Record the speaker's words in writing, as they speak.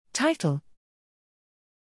Title: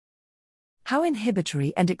 How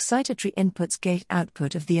inhibitory and excitatory inputs gate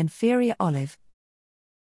output of the inferior olive.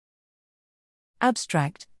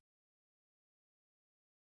 Abstract: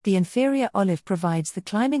 The inferior olive provides the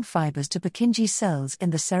climbing fibers to Purkinje cells in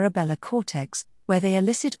the cerebellar cortex, where they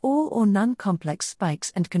elicit all or non-complex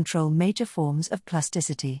spikes and control major forms of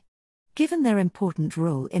plasticity. Given their important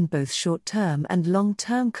role in both short-term and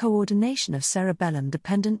long-term coordination of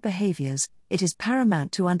cerebellum-dependent behaviors, it is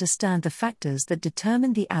paramount to understand the factors that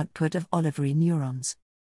determine the output of olivary neurons.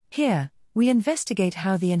 Here, we investigate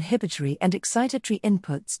how the inhibitory and excitatory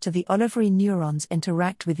inputs to the olivary neurons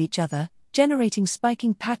interact with each other, generating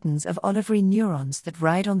spiking patterns of olivary neurons that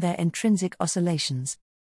ride on their intrinsic oscillations.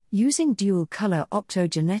 Using dual-color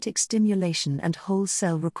optogenetic stimulation and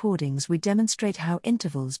whole-cell recordings, we demonstrate how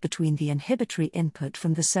intervals between the inhibitory input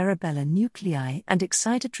from the cerebellar nuclei and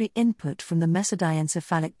excitatory input from the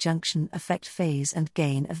mesodiencephalic junction affect phase and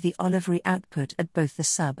gain of the olivary output at both the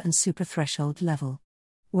sub- and suprathreshold level.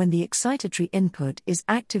 When the excitatory input is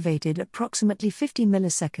activated approximately 50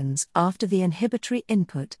 milliseconds after the inhibitory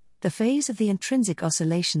input, the phase of the intrinsic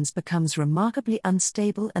oscillations becomes remarkably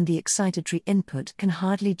unstable and the excitatory input can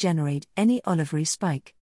hardly generate any olivary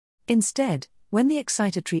spike. Instead, when the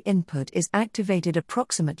excitatory input is activated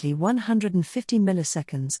approximately 150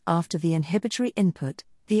 milliseconds after the inhibitory input,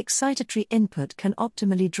 the excitatory input can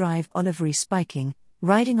optimally drive olivary spiking,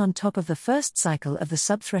 riding on top of the first cycle of the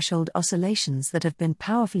subthreshold oscillations that have been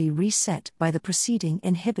powerfully reset by the preceding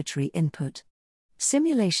inhibitory input.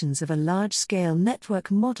 Simulations of a large-scale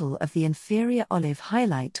network model of the inferior olive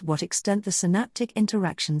highlight to what extent the synaptic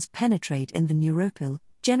interactions penetrate in the neuropil,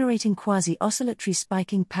 generating quasi-oscillatory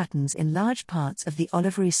spiking patterns in large parts of the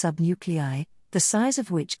olivary subnuclei, the size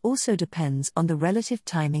of which also depends on the relative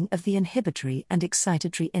timing of the inhibitory and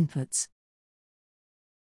excitatory inputs.